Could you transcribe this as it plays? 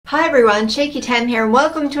Hi everyone, Cheeky Tam here and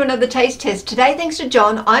welcome to another taste test. Today, thanks to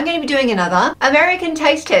John, I'm going to be doing another American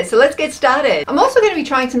taste test, so let's get started. I'm also going to be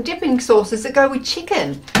trying some dipping sauces that go with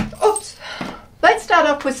chicken. Oops. Let's start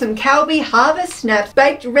off with some Calbee Harvest Snaps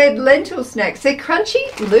Baked Red Lentil Snacks. They're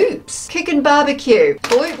crunchy loops. Kickn BBQ,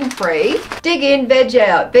 gluten-free. Dig in, veg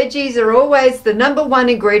out. Veggies are always the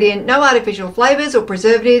 #1 ingredient, no artificial flavours or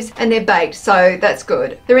preservatives, and they're baked, so that's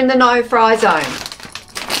good. They're in the no-fry zone.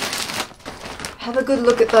 Have a good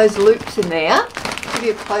look at those loops in there. Give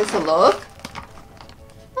you a closer look.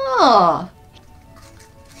 Oh.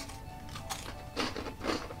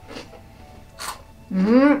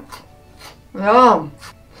 Oh,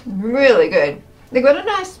 really good. They've got a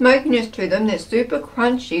nice smokiness to them. They're super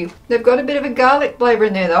crunchy. They've got a bit of a garlic flavour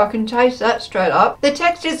in there though. I can taste that straight up. The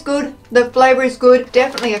texture's good. The flavour is good.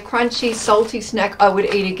 Definitely a crunchy, salty snack I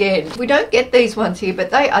would eat again. We don't get these ones here, but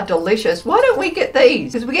they are delicious. Why don't we get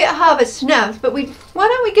these? Because we get Harvest Snaps, but why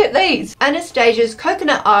don't we get these? Anastasia's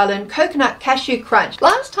Coconut Island Coconut Cashew Crunch.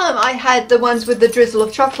 Last time I had the ones with the drizzle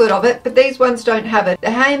of chocolate of it, but these ones don't have it.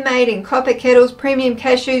 They're handmade in copper kettles, premium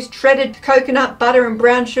cashews, shredded coconut, butter and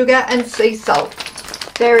brown sugar, and sea salt.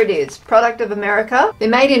 There it is, product of America. They're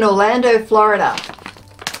made in Orlando, Florida.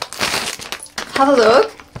 Have a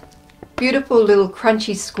look. Beautiful little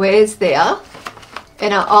crunchy squares there.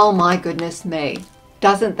 And oh my goodness me.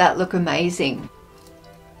 Doesn't that look amazing?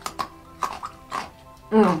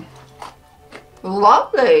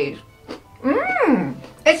 Love these.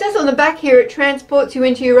 It says on the back here it transports you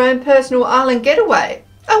into your own personal island getaway.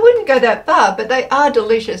 I wouldn't go that far, but they are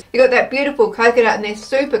delicious. You got that beautiful coconut and they're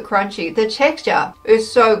super crunchy. The texture is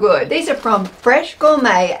so good. These are from Fresh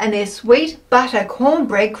Gourmet and they're sweet butter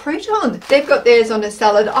cornbread croutons. They've got theirs on a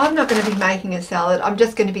salad. I'm not going to be making a salad. I'm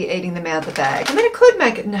just going to be eating them out of the bag. I mean, I could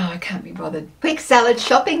make it. No, I can't be bothered. Quick salad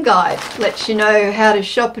shopping guide. Lets you know how to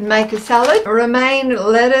shop and make a salad. Romaine,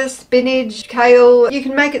 lettuce, spinach, kale. You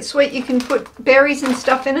can make it sweet. You can put berries and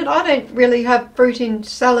stuff in it. I don't really have fruit in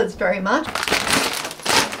salads very much.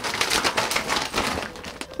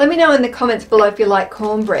 Let me know in the comments below if you like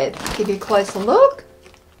cornbread. Give you a closer look.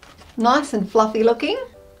 Nice and fluffy looking.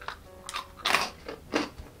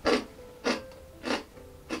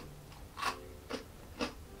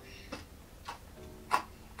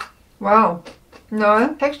 Wow.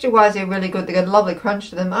 No, texture-wise they're really good. They got a lovely crunch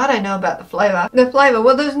to them. I don't know about the flavour. The flavour,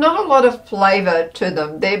 well, there's not a lot of flavour to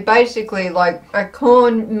them. They're basically like a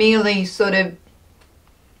cornmealy sort of,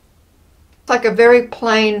 like a very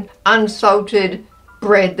plain, unsalted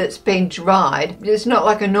bread that's been dried. It's not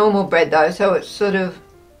like a normal bread though, so it's sort of,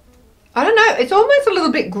 I don't know, it's almost a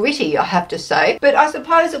little bit gritty, I have to say, but I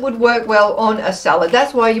suppose it would work well on a salad.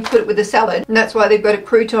 That's why you put it with a salad, and that's why they've got a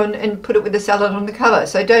crouton and put it with the salad on the cover,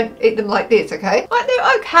 so don't eat them like this, okay? Like,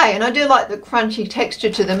 they're okay, and I do like the crunchy texture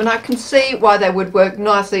to them, and I can see why they would work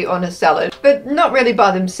nicely on a salad, but not really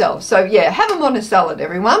by themselves. So yeah, have them on a salad,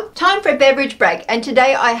 everyone. Time for a beverage break, and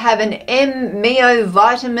today I have an MIO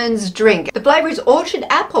Vitamins drink. The flavour is Orchard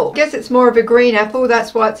Apple. Guess it's more of a green apple,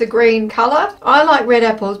 that's why it's a green colour. I like red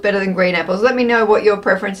apples better than green apples. Let me know what your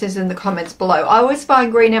preference is in the comments below. I always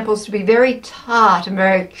find green apples to be very tart and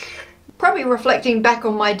very, probably reflecting back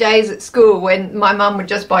on my days at school when my mum would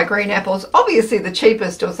just buy green apples, obviously the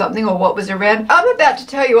cheapest or something, or what was around. I'm about to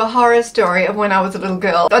tell you a horror story of when I was a little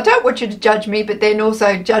girl. I don't want you to judge me, but then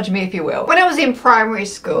also judge me if you will. When I was in primary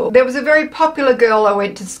school, there was a very popular girl I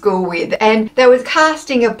went to school with, and there was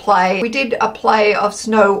casting a play. We did a play of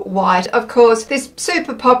Snow White. Of course, this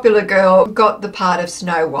super popular girl got the part of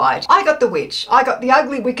Snow White. I got the witch. I got the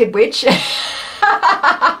ugly, wicked witch.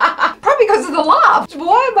 Probably because of the laugh.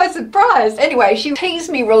 Why am I surprised? Anyway, she teased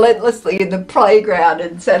me relentlessly in the playground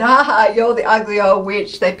and said, haha, you're the ugly old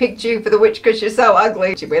witch. They picked you for the witch because you're so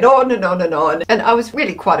ugly. She went on and on and on. And I was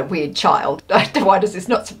really quite a weird child. Why does this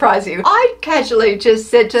not surprise you? I casually just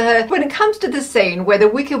said to her, when it comes to the scene where the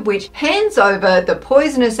wicked witch hands over the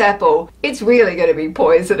poisonous apple, it's really going to be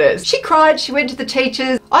poisonous. She cried. She went to the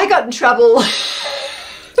teachers. I got in trouble.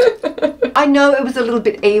 I know it was a little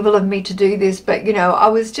bit evil of me to do this, but you know, I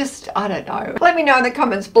was just, I don't know. Let me know in the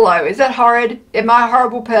comments below. Is that horrid? Am I a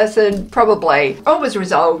horrible person? Probably. All was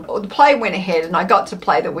resolved. The play went ahead and I got to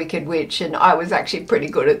play the Wicked Witch, and I was actually pretty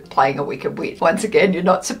good at playing a Wicked Witch. Once again, you're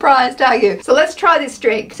not surprised, are you? So let's try this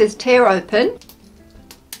drink. It says tear open.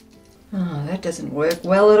 Oh, that doesn't work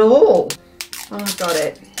well at all. Oh, got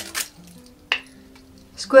it.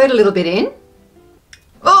 Squirt a little bit in.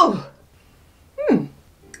 Oh!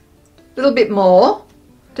 A little bit more.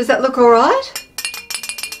 Does that look all right?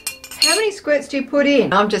 How many squirts do you put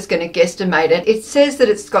in? I'm just going to guesstimate it. It says that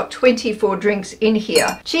it's got 24 drinks in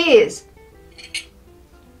here. Cheers.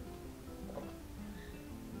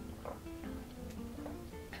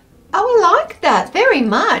 like that very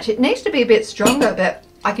much. It needs to be a bit stronger, but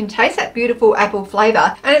I can taste that beautiful apple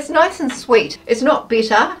flavour, and it's nice and sweet. It's not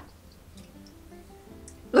bitter.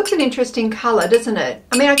 Looks an interesting colour, doesn't it?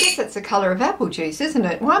 I mean, I guess that's the colour of apple juice, isn't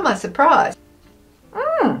it? Why am I surprised?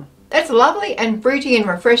 It's lovely and fruity and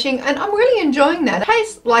refreshing, and I'm really enjoying that. It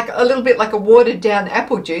tastes like a little bit like a watered down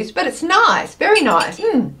apple juice, but it's nice, very nice.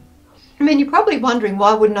 I mean, you're probably wondering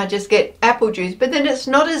why wouldn't I just get apple juice, but then it's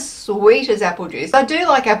not as sweet as apple juice. I do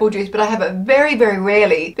like apple juice, but I have it very, very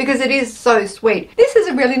rarely because it is so sweet. This is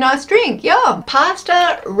a really nice drink, yum.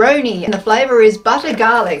 Pasta Roni, and the flavour is butter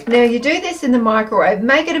garlic. Now you do this in the microwave,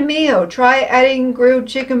 make it a meal. Try adding grilled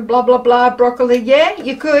chicken, blah, blah, blah, broccoli. Yeah,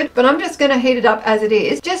 you could, but I'm just gonna heat it up as it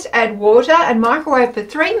is. Just add water and microwave for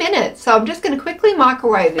 3 minutes. So I'm just gonna quickly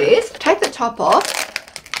microwave this, take the top off,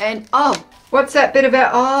 and oh, what's that bit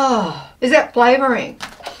about? Oh, is that flavouring?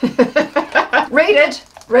 Read it.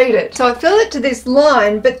 Read it. So I fill it to this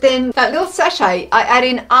line, but then that little sachet I add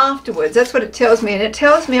in afterwards. That's what it tells me. And it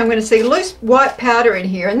tells me I'm going to see loose white powder in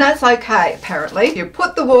here, and that's okay, apparently. You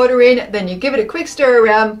put the water in, then you give it a quick stir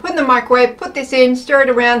around, put in the microwave, put this in, stir it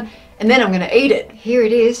around, and then I'm going to eat it. Here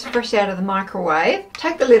it is, fresh out of the microwave.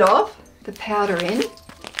 Take the lid off, the powder in.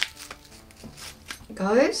 It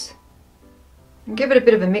goes. And give it a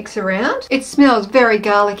bit of a mix around. It smells very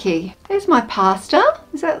garlicky. There's my pasta.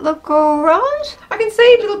 Does that look all right? I can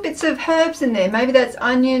see little bits of herbs in there. Maybe that's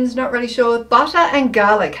onions, not really sure. Butter and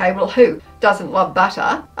garlic. Hey, well, who doesn't love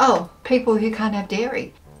butter? Oh, people who can't have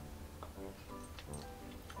dairy.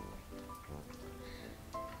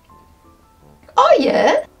 Oh,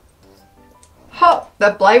 yeah.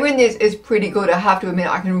 The flavour in this is pretty good, I have to admit.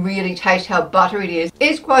 I can really taste how buttery it is.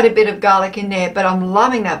 There's quite a bit of garlic in there, but I'm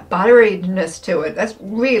loving that butteriness to it. That's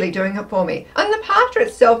really doing it for me. And the pasta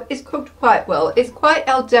itself is cooked quite well. It's quite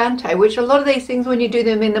al dente, which a lot of these things when you do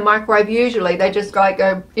them in the microwave, usually they just like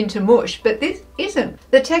go into mush, but this isn't.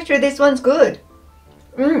 The texture of this one's good.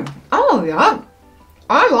 Oh yeah.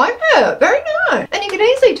 I like it. Very nice. And you can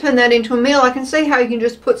easily turn that into a meal. I can see how you can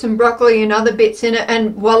just put some broccoli and other bits in it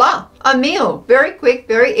and voila, a meal. Very quick,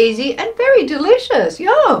 very easy, and very delicious.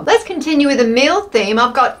 Yum. Let's continue with a meal theme.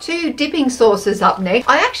 I've got 2 dipping sauces up next.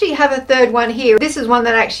 I actually have a 3rd one here. This is one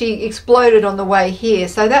that actually exploded on the way here,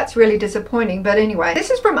 so that's really disappointing. But anyway, this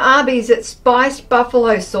is from Arby's. It's spiced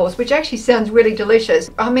buffalo sauce, which actually sounds really delicious.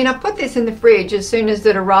 I mean, I put this in the fridge as soon as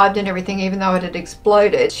it arrived and everything, even though it had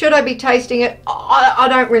exploded. Should I be tasting it? I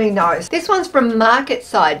don't really know. This one's from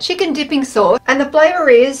Marketside, chicken dipping sauce, and the flavour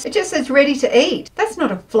is, it just says ready to eat. That's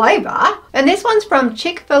not a flavour. And this one's from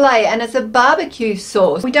Chick-fil-A, and it's a barbecue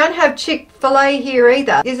sauce. We don't have Chick-fil-A here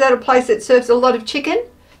either. Is that a place that serves a lot of chicken?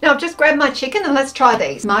 Now I've just grabbed my chicken and let's try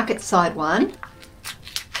these. Marketside one.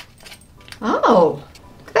 Oh,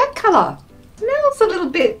 look at that colour. Smells a little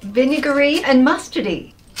bit vinegary and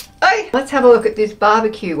mustardy. Oh, let's have a look at this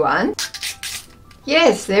barbecue one.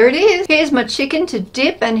 Yes, there it is. Here's my chicken to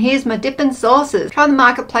dip, and here's my dipping sauces. Try the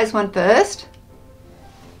Marketplace one first.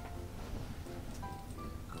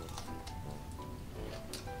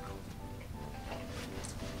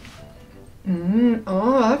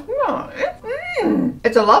 Oh, that's nice.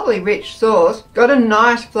 It's a lovely rich sauce. Got a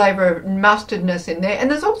nice flavour of mustardness in there,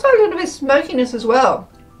 and there's also a little bit of smokiness as well.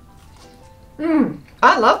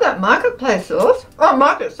 I love that Marketplace sauce. Oh,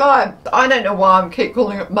 Marketside. I don't know why I keep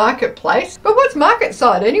calling it Marketplace. But what's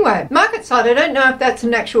Marketside anyway? Marketside, I don't know if that's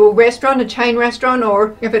an actual restaurant, a chain restaurant,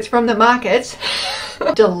 or if it's from the markets.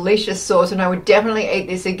 Delicious sauce, and I would definitely eat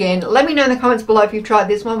this again. Let me know in the comments below if you've tried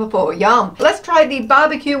this one before. Yum. Let's try the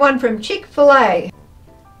barbecue one from Chick-fil-A.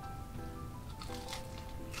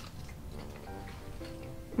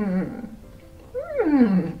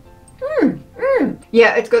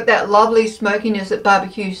 Yeah, it's got that lovely smokiness that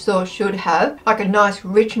barbecue sauce should have. Like a nice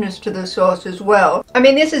richness to the sauce as well. I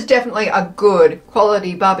mean, this is definitely a good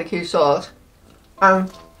quality barbecue sauce.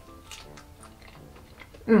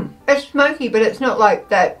 It's smoky, but it's not like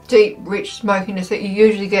that deep, rich smokiness that you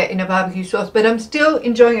usually get in a barbecue sauce, but I'm still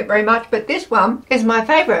enjoying it very much. But this one is my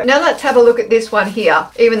favourite. Now let's have a look at this one here,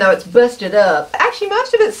 even though it's busted up. Actually,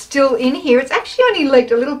 most of it's still in here. It's actually only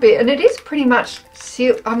leaked a little bit, and it is pretty much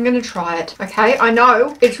sealed. I'm going to try it, okay? I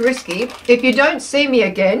know it's risky. If you don't see me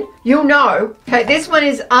again, you'll know. Okay, this one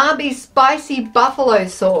is Arby spicy buffalo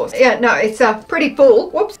sauce. Yeah, no, it's pretty full.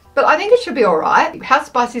 Whoops. But I think it should be all right. How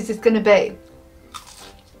spicy is this going to be?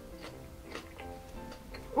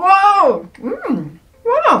 Whoa!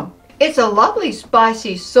 Wow! It's a lovely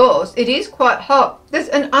spicy sauce. It is quite hot. There's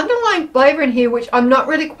an underlying flavour in here which I'm not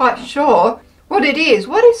really quite sure what it is.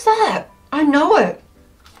 What is that? I know it.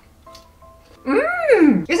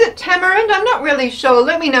 Is it tamarind? I'm not really sure.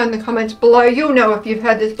 Let me know in the comments below. You'll know if you've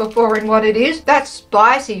had this before and what it is. That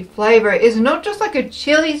spicy flavour is not just like a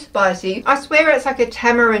chili spicy. I swear it's like a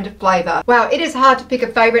tamarind flavour. Wow, it is hard to pick a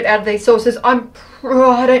favourite out of these sauces. I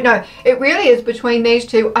don't know. It really is between these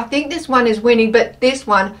two. I think this one is winning, but this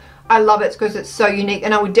one, I love it because it's so unique,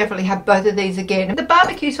 and I would definitely have both of these again. The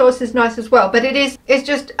barbecue sauce is nice as well, but it's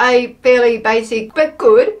just a fairly basic but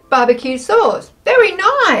good barbecue sauce. Very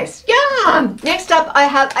nice. Yum! Next up, I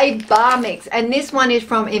have a bar mix, and this one is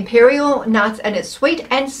from Imperial Nuts, and it's sweet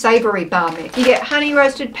and savoury bar mix. You get honey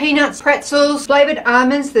roasted peanuts, pretzels, flavoured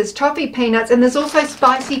almonds, there's toffee peanuts, and there's also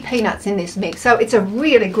spicy peanuts in this mix. So it's a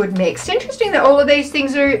really good mix. It's interesting that all of these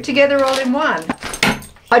things are together all in one.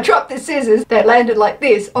 I dropped the scissors, they landed like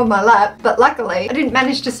this on my lap, but luckily I didn't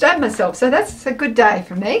manage to stab myself, so that's a good day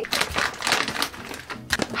for me.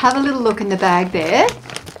 Have a little look in the bag there.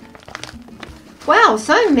 Wow,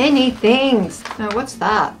 so many things. Now what's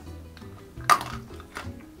that?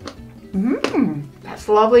 That's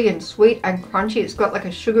lovely and sweet and crunchy. It's got like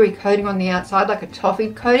a sugary coating on the outside, like a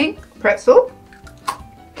toffee coating. Pretzel.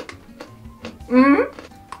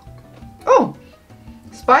 Oh,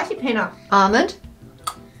 spicy peanut. Almond.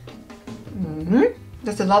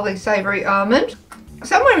 That's a lovely savoury almond.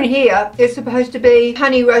 Somewhere in here is supposed to be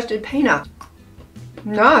honey roasted peanut.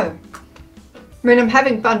 No. I mean, I'm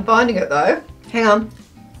having fun finding it though. Hang on.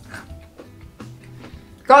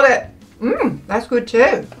 Got it. That's good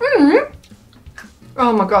too.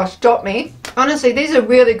 Oh my gosh, stop me. Honestly, these are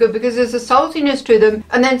really good because there's a saltiness to them,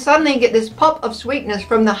 and then suddenly you get this pop of sweetness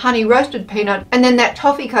from the honey roasted peanut, and then that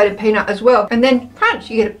toffee coated peanut as well, and then crunch,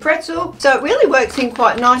 you get a pretzel. So it really works in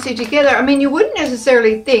quite nicely together. I mean, you wouldn't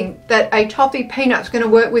necessarily think that a toffee peanut's going to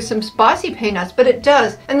work with some spicy peanuts, but it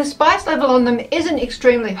does, and the spice level on them isn't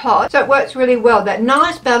extremely hot, so it works really well. That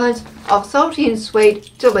nice balance of salty and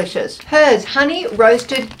sweet, delicious. Herr's honey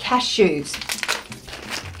roasted cashews.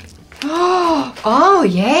 Oh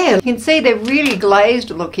yeah, you can see they're really glazed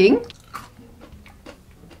looking.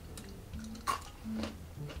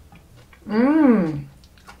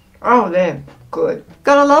 Oh, they're good.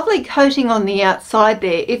 Got a lovely coating on the outside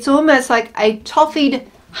there. It's almost like a toffied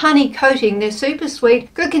honey coating. They're super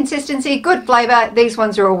sweet, good consistency, good flavour. These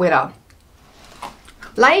ones are a winner.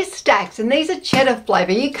 Lay's Stax, and these are cheddar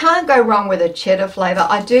flavour. You can't go wrong with a cheddar flavour.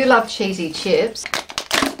 I do love cheesy chips.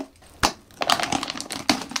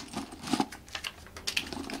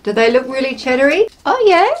 Do they look really cheddary? Oh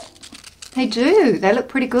yeah, they do. They look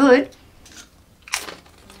pretty good.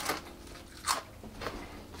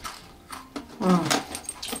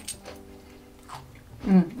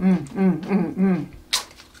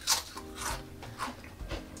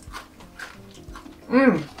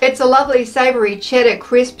 It's a lovely savoury cheddar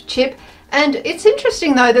crisp chip, and it's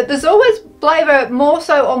interesting though that there's always flavour more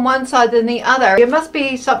so on one side than the other. It must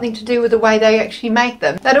be something to do with the way they actually make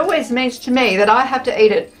them. That always means to me that I have to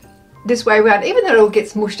eat it this way around, even though it all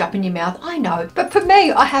gets mushed up in your mouth, I know. But for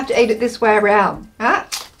me, I have to eat it this way around. Huh?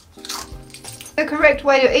 The correct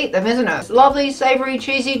way to eat them, isn't it? Lovely, savoury,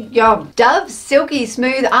 cheesy, yum. Dove's Silky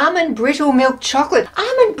Smooth Almond Brittle Milk Chocolate.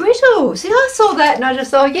 Almond Brittle! See, I saw that and I just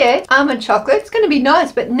thought, yeah, almond chocolate, it's going to be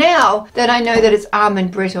nice. But now that I know that it's almond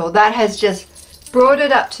brittle, that has just brought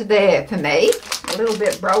it up to there for me. A little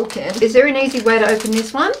bit broken. Is there an easy way to open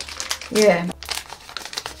this one? Yeah.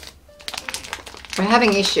 We're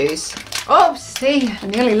having issues. Oh, see, I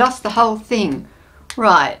nearly lost the whole thing.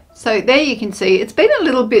 Right, so there you can see it's been a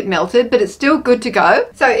little bit melted, but it's still good to go.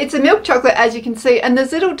 So it's a milk chocolate, as you can see, and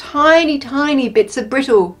there's little tiny bits of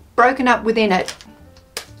brittle broken up within it.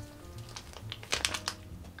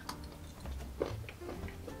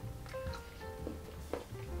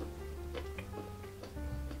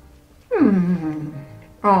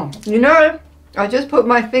 Oh, you know, I just put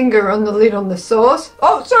my finger on the lid on the sauce.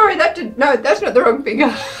 Oh, sorry, no, that's not the wrong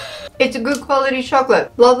finger. It's a good quality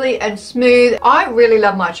chocolate, lovely and smooth. I really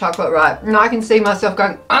love my chocolate, right? And I can see myself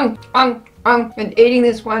going, and eating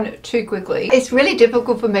this one too quickly. It's really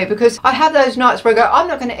difficult for me because I have those nights where I go, I'm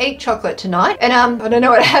not going to eat chocolate tonight. And I don't know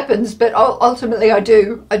what happens, but ultimately I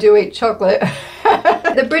do eat chocolate.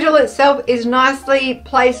 The brittle itself is nicely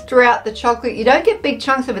placed throughout the chocolate. You don't get big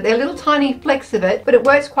chunks of it. They're little tiny flecks of it, but it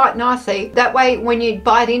works quite nicely. That way, when you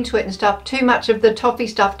bite into it and stuff, too much of the toffee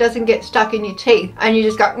stuff doesn't get stuck in your teeth, and you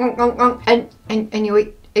just go and you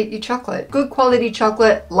eat your chocolate. Good quality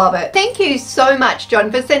chocolate, love it. Thank you so much, John,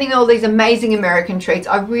 for sending all these amazing American treats.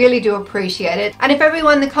 I really do appreciate it. And if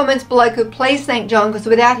everyone in the comments below could please thank John, because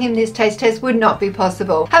without him this taste test would not be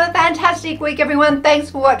possible. Have a fantastic week, everyone. Thanks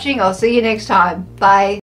for watching. I'll see you next time. Bye.